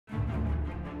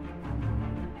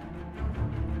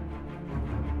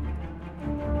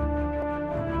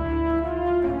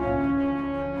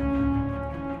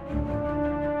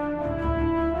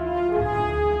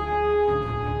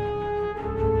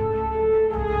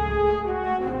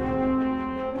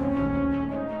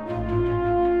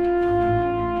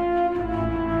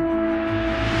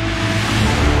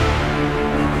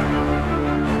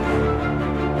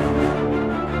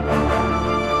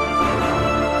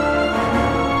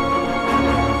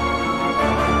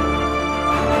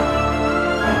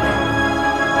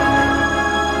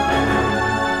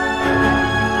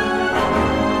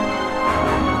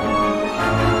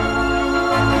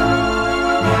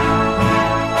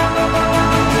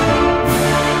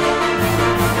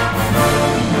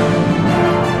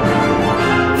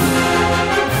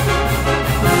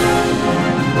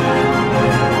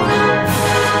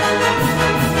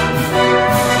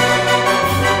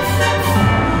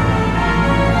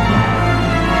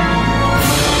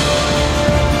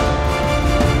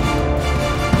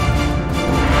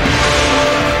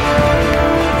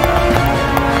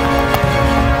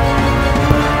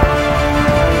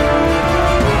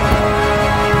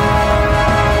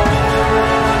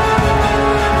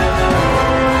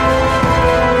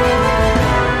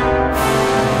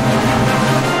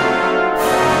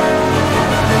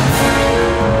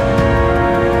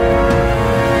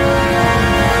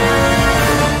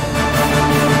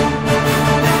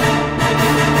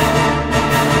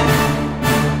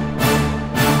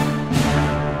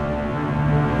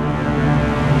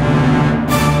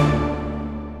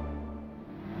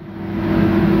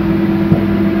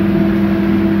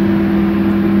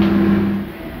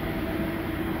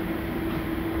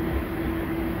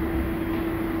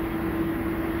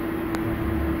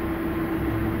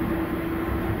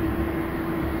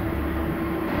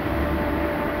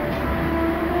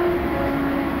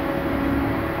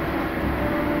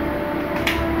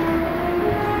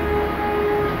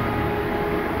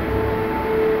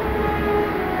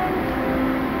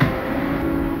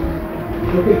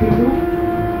Okay, people.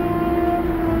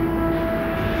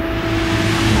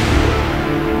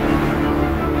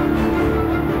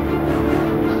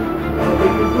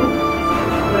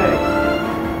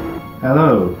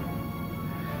 Hello.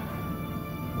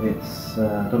 It's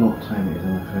I don't know what time it is,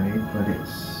 I'm afraid, but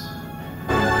it's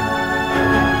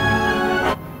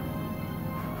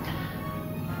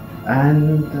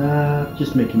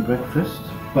just making breakfast.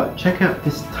 But check out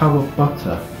this tub of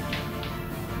butter.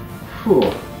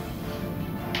 Whew.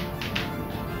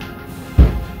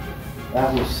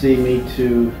 That will see me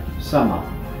to summer.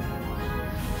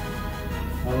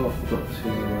 Oh, I forgot to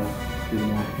do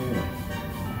my hair.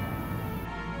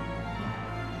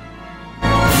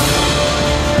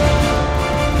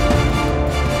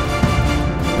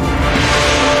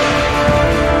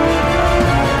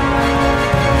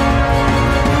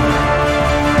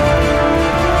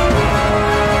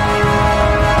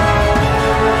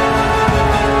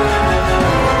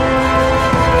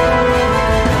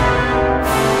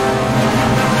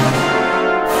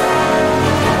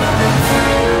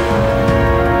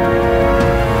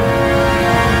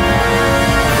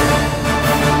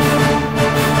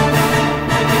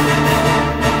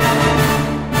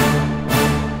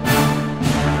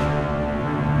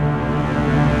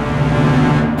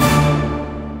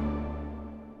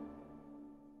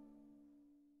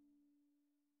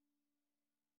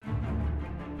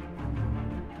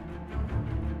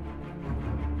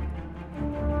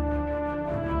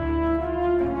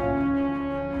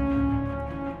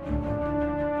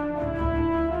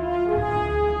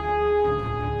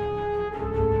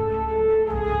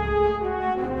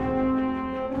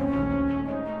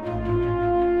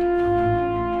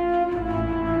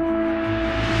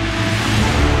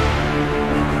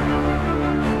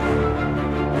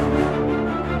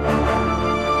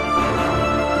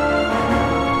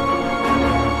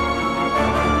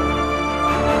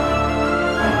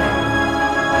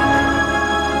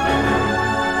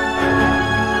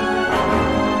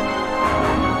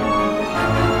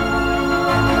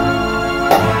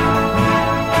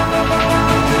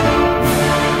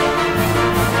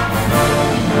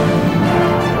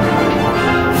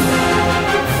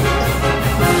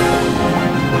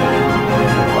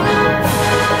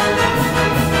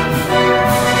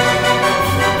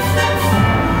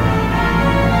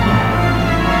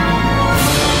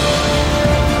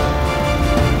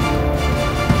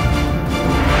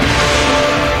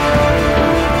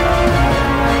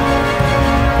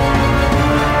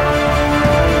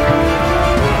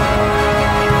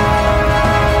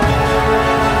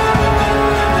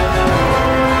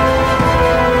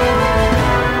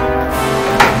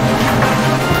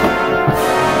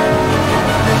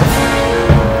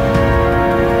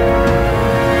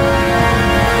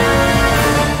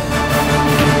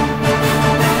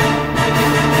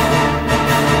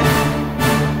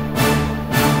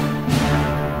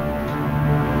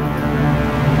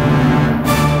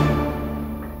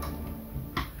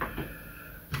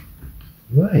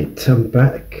 Right, I'm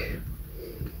back.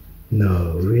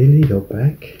 No, really, you're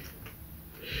back?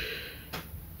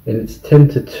 And it's 10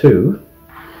 to 2.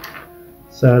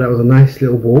 So that was a nice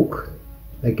little walk.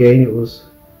 Again, it was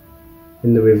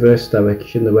in the reverse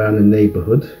direction around the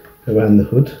neighbourhood, around the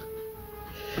hood.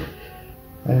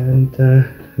 And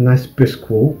a nice brisk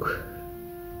walk.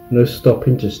 No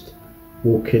stopping, just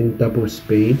walking double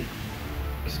speed.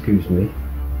 Excuse me.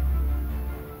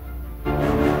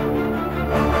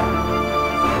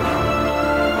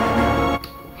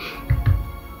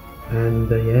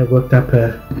 And yeah, worked up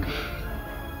a,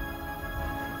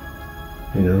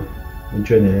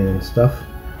 adrenaline and stuff.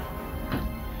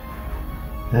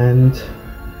 And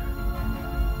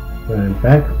going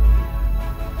back,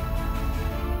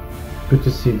 good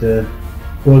to see the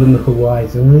golden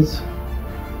horizons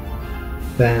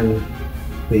than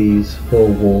these four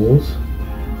walls.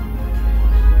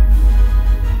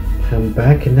 Come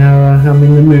back, and now I'm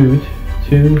in the mood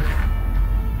to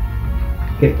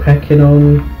get cracking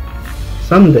on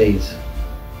Sunday's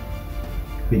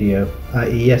video,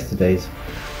 i.e. yesterday's.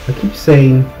 I keep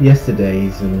saying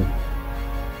yesterday's, and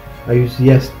I use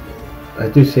I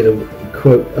do say the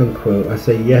quote unquote, I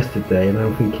say yesterday, and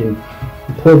I'm thinking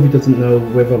he probably doesn't know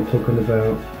whether I'm talking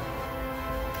about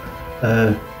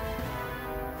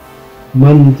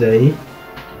Monday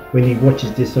when he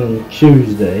watches this on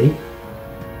Tuesday,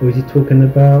 or is he talking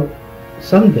about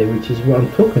Sunday, which is what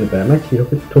I'm talking about. I'm actually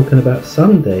talking about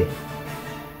Sunday.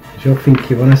 So you're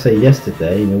thinking, when I say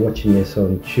yesterday, you're watching this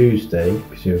on Tuesday,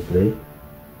 presumably.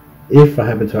 If I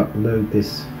happen to upload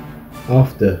this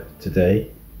after today,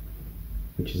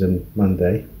 which is on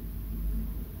Monday,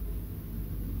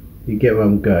 you get where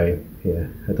I'm going here.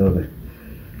 I don't know.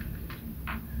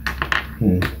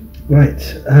 Right,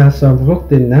 so I'm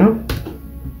logged in now.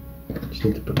 Just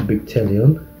need to put the big telly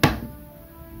on.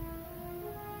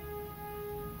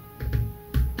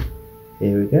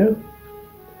 Here we go.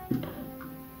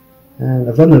 And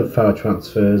I've done the file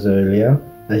transfers earlier,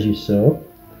 as you saw,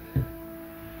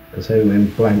 because I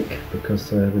went blank because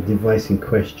the device in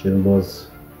question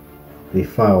was the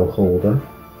file holder,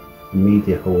 the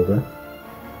media holder.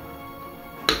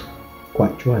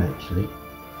 Quite dry actually.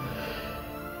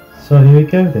 So here we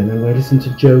go then, I'm going to listen to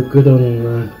Joe Good on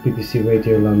BBC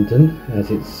Radio London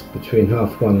as it's between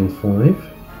 1:30 and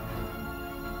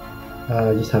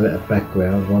 5. Just have it as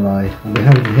background while I'll be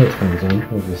having the headphones on,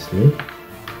 obviously,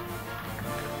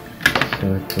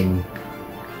 so I can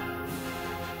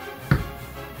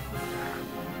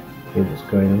hear what's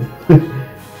going on. I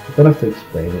don't have to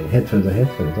explain it, headphones are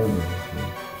headphones, aren't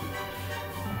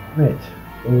they? Right,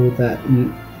 all that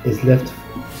is left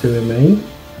to remain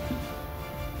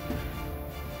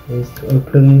is to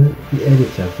open the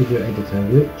editor, video editor,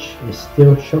 which is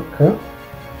still Shotcut.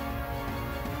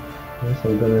 Yes,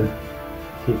 I'm gonna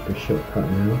keep the Shotcut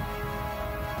now.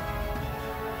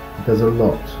 It does a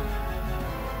lot.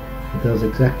 It does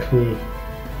exactly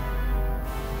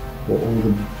what all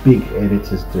the big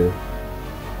editors do,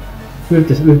 with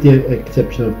the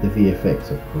exception of the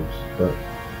VFX, of course. But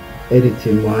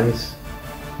editing wise,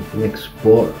 you can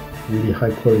export really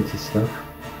high quality stuff.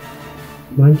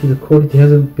 Mind you, the quality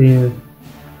hasn't been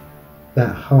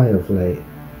that high of late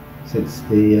since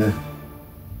the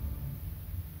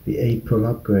April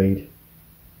upgrade,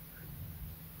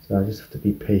 so I just have to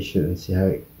be patient and see how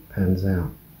it pans out.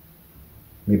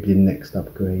 Maybe the next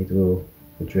upgrade will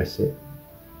address it.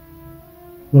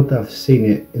 Not that I've seen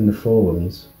it in the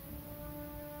forums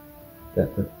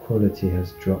that the quality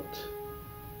has dropped.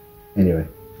 Anyway,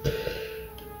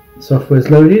 software is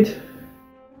loaded.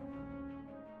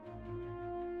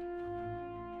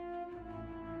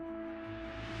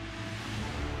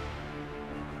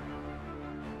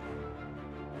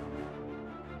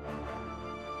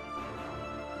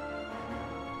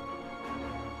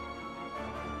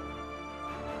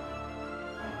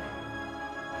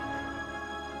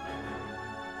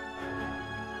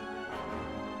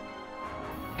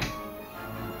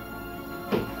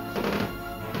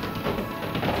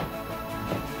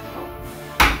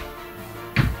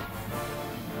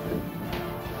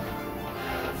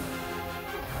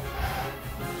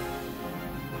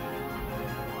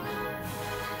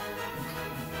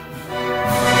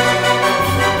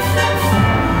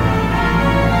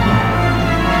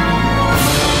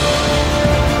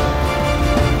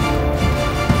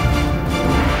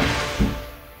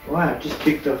 I've just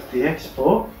kicked off the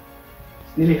export.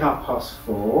 It's nearly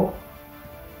 4:30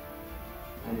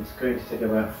 and it's going to take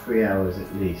about 3 hours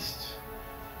at least.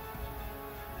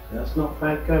 So that's not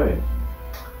bad going.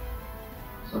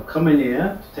 So I'll come in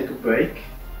here to take a break.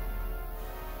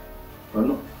 I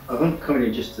won't come in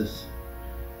here just to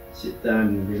sit down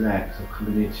and relax. I'll come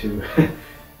in here to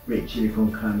make chili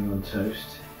con carne on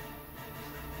toast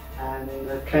and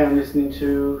carry on listening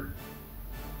to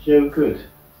Joe Good.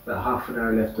 About half an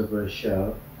hour left of her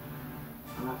show,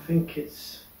 and I think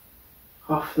it's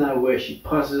half an hour where she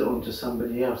passes it on to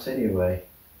somebody else anyway.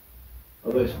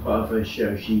 Although it's part of her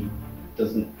show, she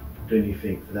doesn't do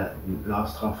anything for that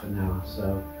last half an hour,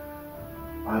 so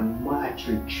I might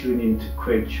actually tune in to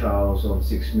Craig Charles on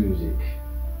 6 Music.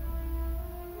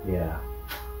 Yeah.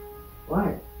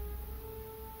 Right.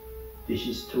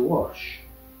 Dishes to wash.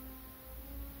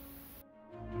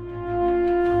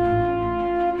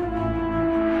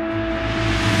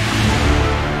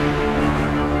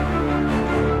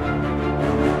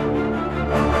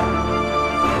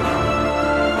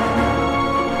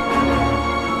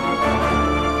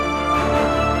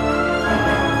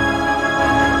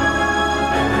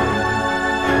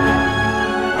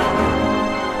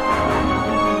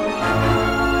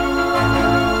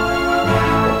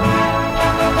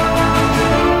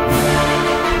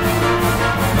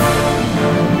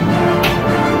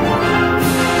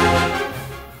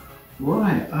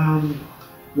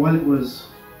 While it was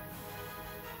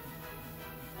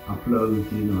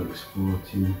uploading or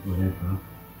exporting, whatever,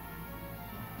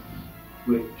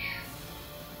 which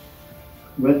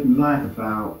went live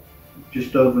about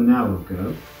just over an hour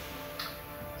ago.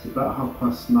 It's about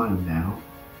 9:30 now.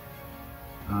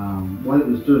 While it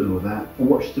was doing all that, I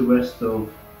watched the rest of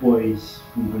Boys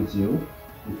from Brazil,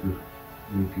 which was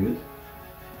really good.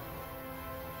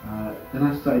 Then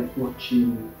I started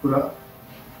watching, well,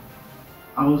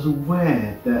 I was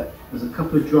aware that there's a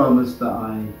couple of dramas that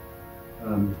I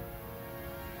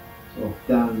sort of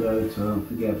download so I don't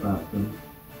forget about them.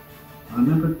 I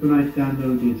remember when I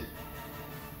downloaded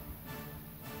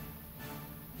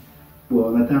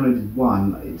well, I downloaded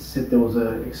one. It said there was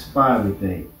an expiry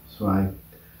date, so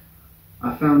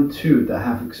I found two that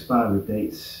have expiry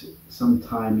dates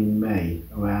sometime in May,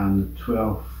 around the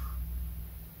 12th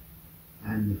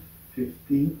and the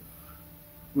 15th,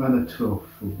 around the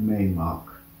 12th of May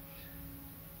mark.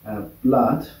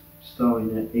 Blood,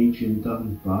 starring Adrian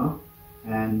Dunbar,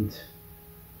 and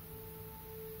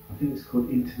I think it's called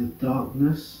Into the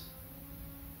Darkness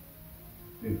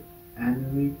with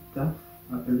Anne Duff,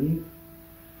 I believe.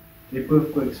 They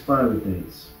both got expiry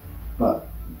dates, but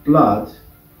Blood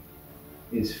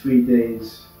is 3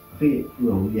 days. I think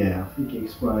I think it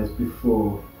expires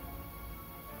before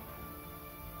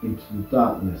Into the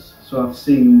Darkness. So I've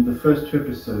seen the first 2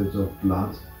 episodes of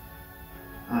Blood,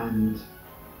 and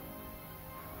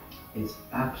it's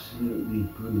absolutely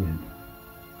brilliant.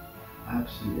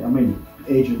 Absolutely. I mean,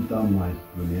 Adrian Dunbar is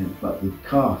brilliant, but the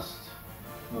cast,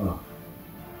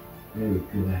 very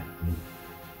good acting.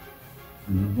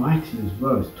 And the writing as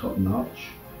well is top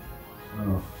notch.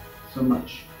 Oh, so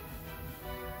much.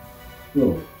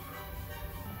 Well,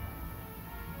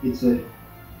 it's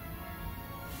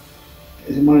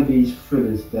one of these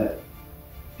thrillers that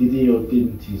did he or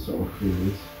didn't he sort of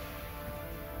thrillers.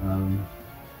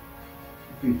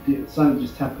 Something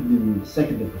just happened in the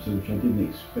second episode which I didn't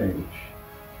expect, which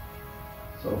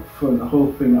sort of thrown the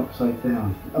whole thing upside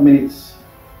down. I mean, it's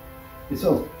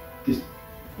sort of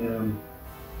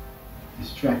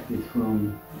distracted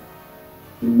from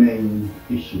the main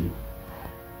issue,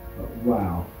 but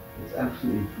wow, it's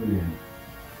absolutely brilliant.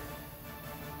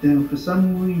 Then for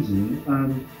some reason, I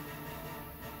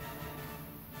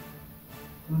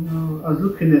don't know, I was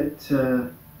looking at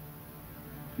the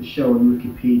show on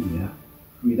Wikipedia,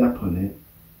 read up on it,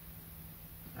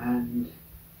 and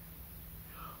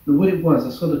what it was,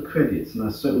 I saw the credits and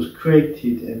I saw it was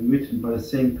created and written by the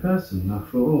same person. And I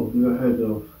thought, oh, I've never heard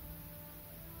of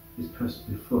this person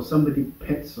before. Somebody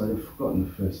Petzold, I've forgotten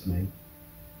the first name.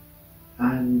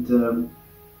 And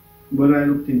when I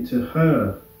looked into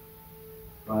her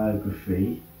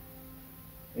biography,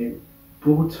 it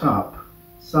brought up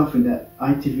something that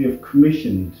ITV have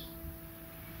commissioned.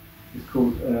 It's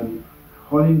called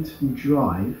Hollington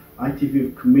Drive. ITV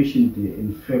have commissioned it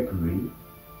in February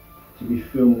to be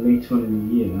filmed later on in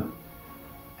the year,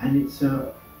 and it's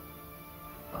a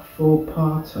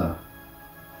 4-parter.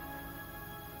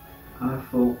 And I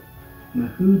thought, now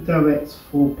who directs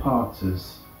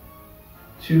 4-parters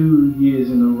 2 years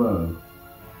in a row?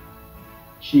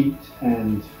 Cheat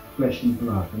and Flesh and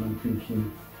Blood. And I'm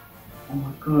thinking, oh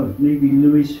my god, maybe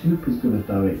Louis Hooper's going to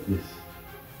direct this.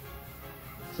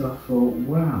 So I thought,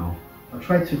 wow. I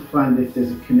tried to find if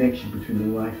there's a connection between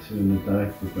the writer and the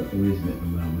director, but there isn't at the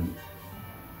moment.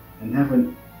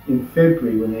 And in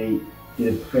February, when they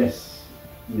did a press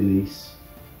release,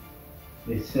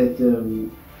 they said the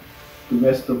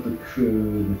rest of the crew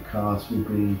and the cast will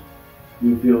be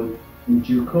revealed in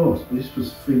due course. But this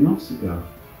was 3 months ago,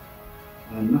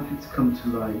 and nothing's come to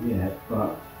light yet.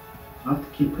 But I have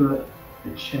to keep a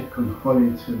check on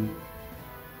Hollington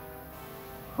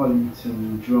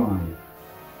Drive.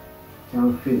 So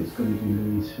I think it's going to be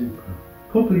Louis Hooper.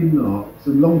 Probably not. It's a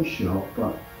long shot,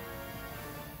 but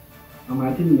I mean,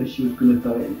 I didn't know she was going to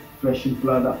direct Flesh and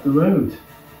Blood up the road.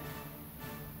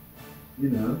 You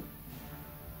know.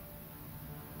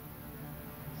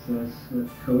 So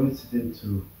it's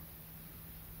coincidental.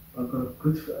 I've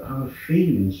got a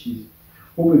feeling she's.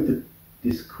 What with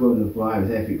this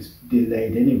coronavirus, everything's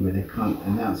delayed anyway. They can't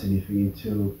announce anything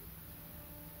until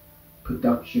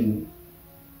production.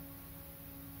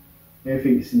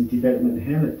 Everything's in development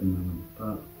hell at the moment.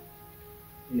 But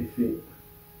if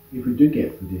we do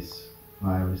get through this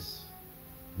virus,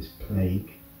 this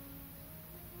plague,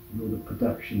 and all the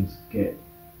productions get,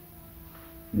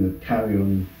 carry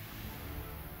on,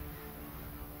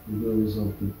 the wheels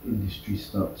of the industry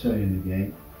start turning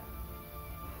again,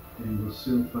 then we'll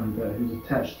soon find out who's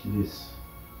attached to this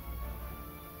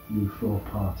new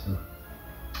 4-parter.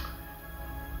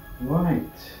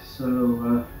 Right, so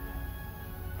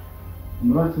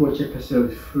I'm about to watch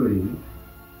episode 3.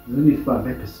 There's only 5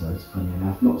 episodes, funny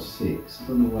enough, not 6. I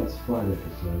don't know why it's 5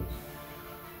 episodes.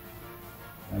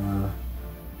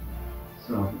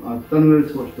 So I don't know whether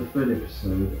to watch the 3rd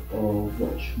episode or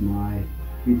watch my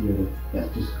video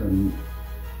that's just gone,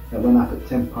 that went up at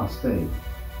 8:10.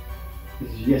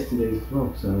 This is yesterday's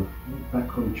vlog, so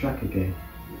back on track again.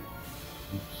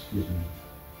 Excuse me.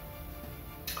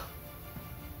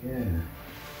 Yeah.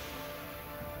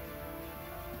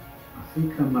 I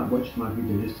think I might watch my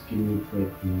video just to give me a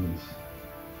break from this.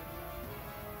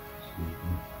 Excuse me.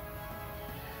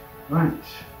 Right.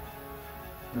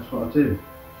 That's what I'll do.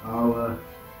 I'll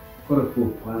got a 4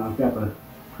 point. I'll grab a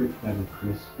quick bag of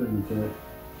crisp and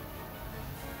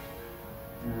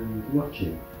watch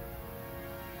it.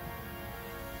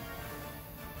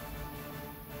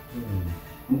 Yeah.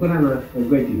 I'm gonna have a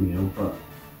ready meal, but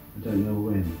I don't know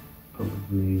when.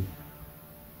 Probably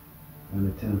around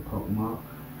the 10 o'clock mark.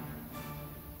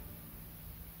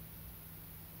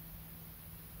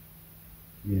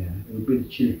 Yeah, it'll be the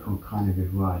chili con carne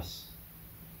with rice.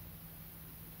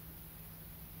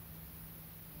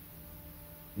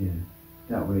 Yeah,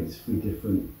 that way it's 3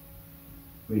 different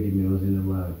ready meals in a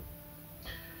row.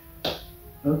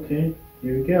 Okay,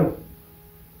 here we go.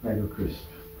 Bag of crisp.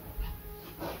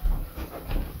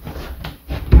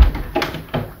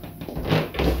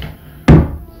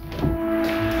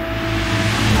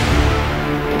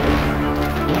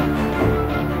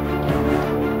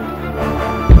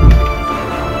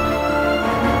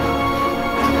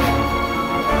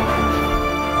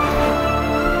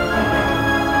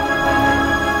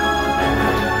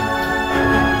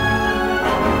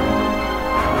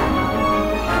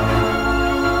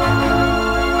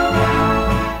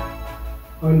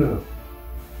 Oh no,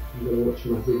 I'm going to watch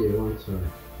my video, aren't I?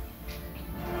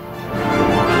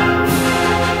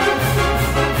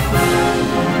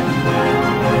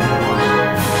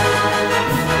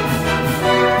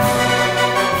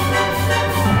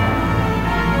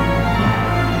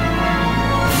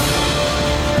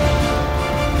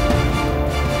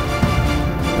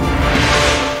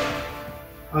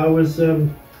 I was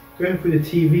going through the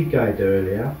TV guide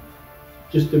earlier,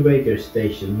 just the radio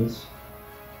stations.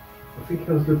 I think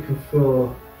I was looking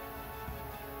for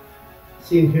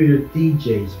seeing who the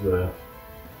DJs were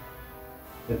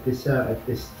at this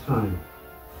time.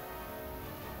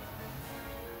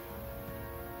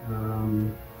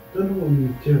 Don't know when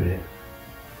we do it.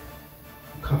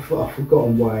 I've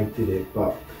forgotten why I did it,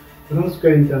 but when I was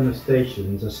going down the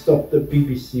stations, I stopped at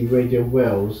BBC Radio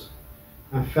Wales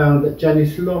and found that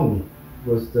Janice Long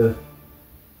was the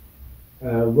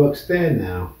works there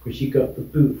now, because she got the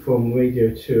boot from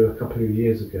Radio 2 a couple of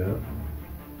years ago,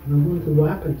 and I wonder what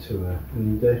happened to her,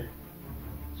 and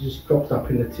she just popped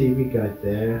up in the TV guide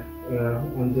there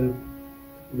under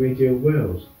Radio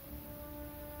Wales.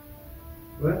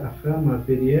 Well, I found my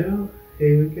video,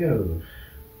 here we go.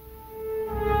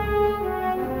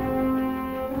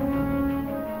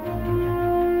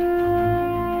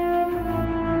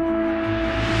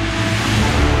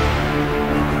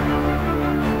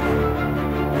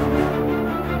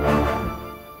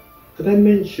 Did I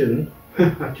mention,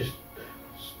 I just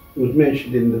was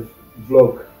mentioned in the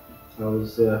vlog I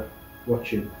was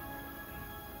watching.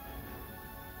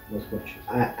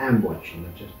 I am watching, I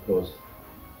just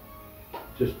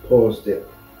paused it.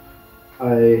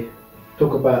 I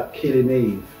talk about Killing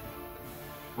Eve,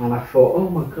 and I thought, oh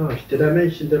my gosh, did I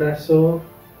mention that I saw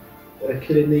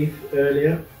Killing Eve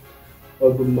earlier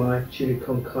over my chili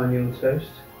con carne on toast?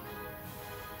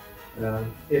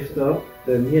 If not,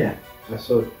 then yeah, I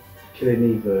saw Killing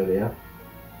Eve earlier.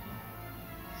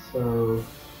 So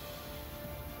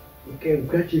okay, I'm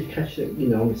gradually catching up, you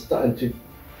know, I'm starting to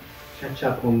catch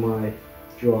up on my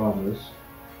dramas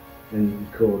and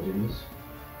recordings.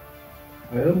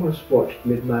 I almost watched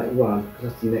Midnight Run because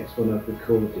that's the next one I've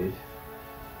recorded.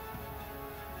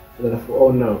 But then I thought,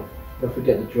 oh no, don't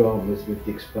forget the dramas with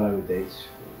the expiry dates,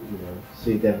 you know,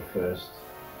 see them first.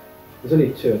 There's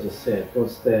only 2, as I said.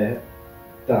 Once they're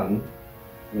done,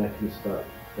 then I can start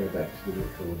going back to the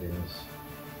recordings.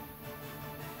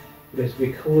 There's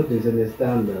recordings and there's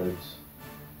downloads.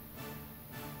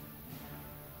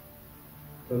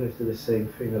 I don't know if they're the same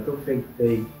thing. I don't think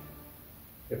they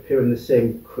appear in the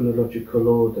same chronological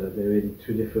order. They're in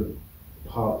 2 different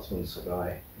parts on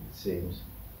Sky, it seems.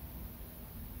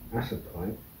 That's a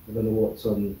point. I don't know what's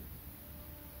on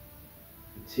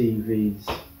the TVs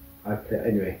I play.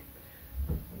 Anyway,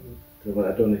 I don't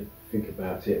want to think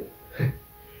about it.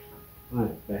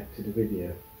 Right, back to the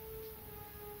video.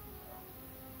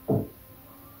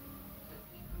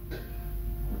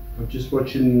 I'm just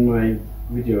watching my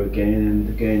video again, and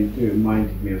again it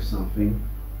reminded me of something.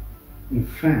 In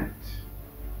fact,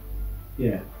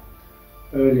 yeah,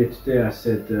 earlier today I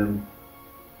said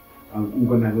I'm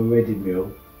going to have a ready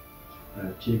meal,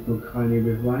 chili con carne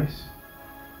with rice.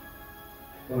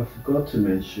 What I forgot to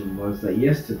mention was that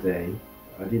yesterday,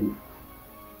 I didn't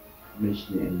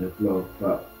mention it in the vlog,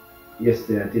 but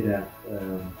yesterday I did have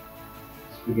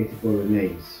spaghetti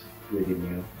bolognese ready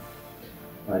meal,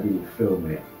 but I didn't film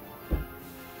it.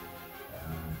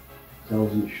 So I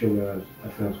wasn't sure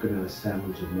if I was going to have a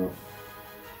sandwich or not.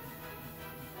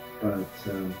 But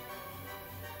so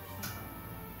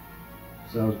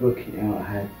I was working out. I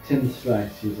had 10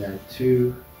 slices. I had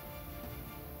two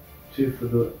for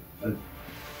the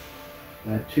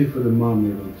I had 2 for the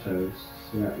marmalade on toast,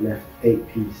 so that left 8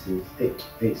 pieces,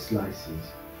 8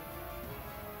 slices.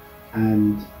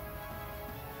 And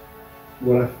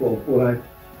what I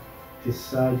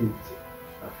decided,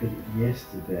 I think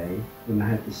yesterday when I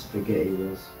had the spaghetti,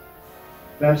 was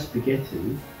if I have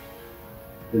spaghetti,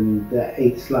 then the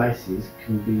 8 slices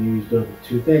can be used over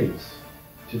 2 days.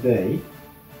 Today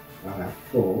I have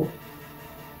 4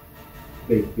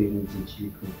 baked beans and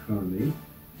chili con carne,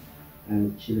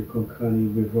 and chili con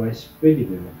carne with rice ready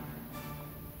meal.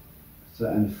 So,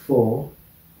 and 4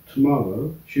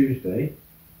 tomorrow, Tuesday,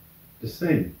 the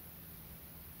same.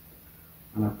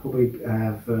 And I'll probably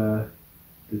have the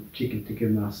chicken tikka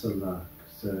masala,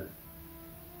 because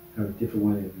I have a different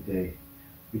one every day.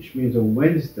 Which means on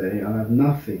Wednesday I'll have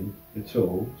nothing at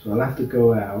all, so I'll have to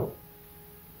go out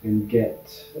and get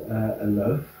a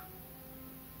loaf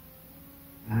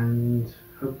and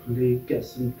hopefully get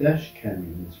some dash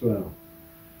canning as well.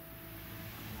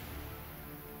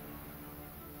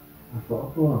 I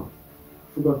thought, oh,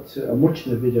 I forgot to, I'm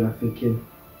watching the video, I'm thinking,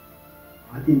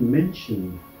 I didn't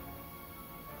mention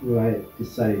what I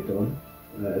decided on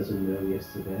as a meal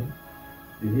yesterday.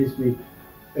 And here's me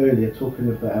earlier talking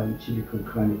about having chili con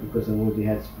carne because I already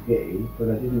had spaghetti, but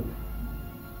I didn't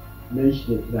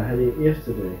mention it that I had it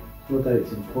yesterday. Not that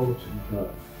it's important,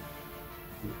 but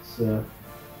it's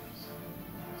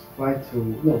vital,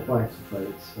 not vital, but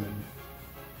it's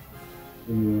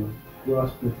when you're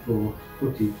grasping for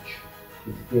footage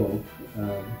with the vlog,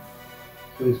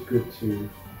 it's always good to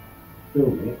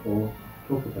film it or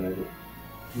talk about it.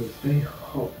 And it's very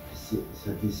hot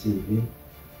this evening.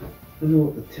 I don't know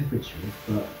what the temperature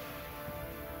is, but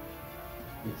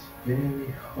it's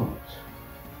very hot.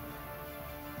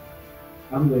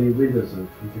 I haven't got any windows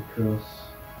open because,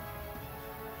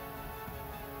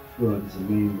 well, there's a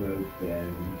main road there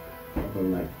and I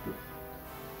don't like it.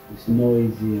 It's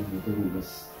noisy and I don't want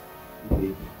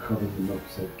the carbon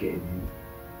monoxide getting in.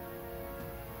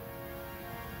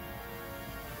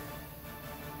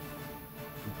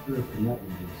 I could open that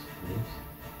window, I suppose.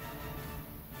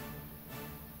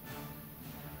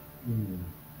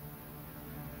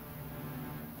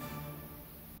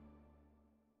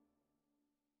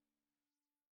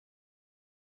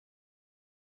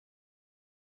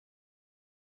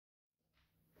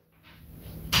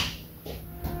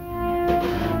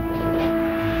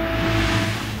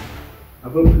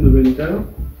 I've opened the window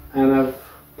and I've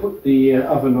put the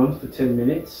oven on for 10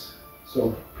 minutes,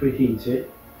 sort of preheat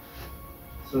it,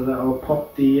 so that I'll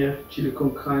pop the chili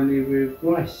con carne with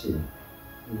rice in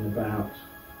about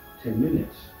 10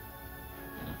 minutes.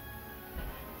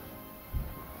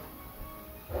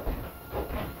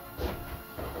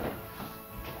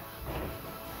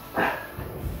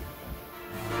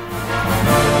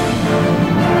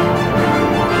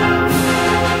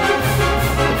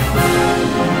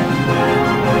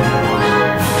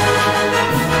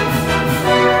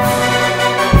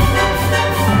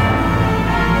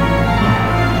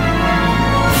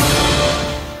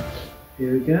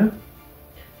 Here we go,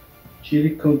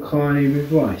 chili con carne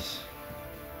with rice,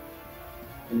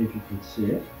 and if you can see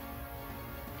it,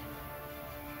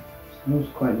 smells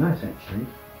quite nice actually.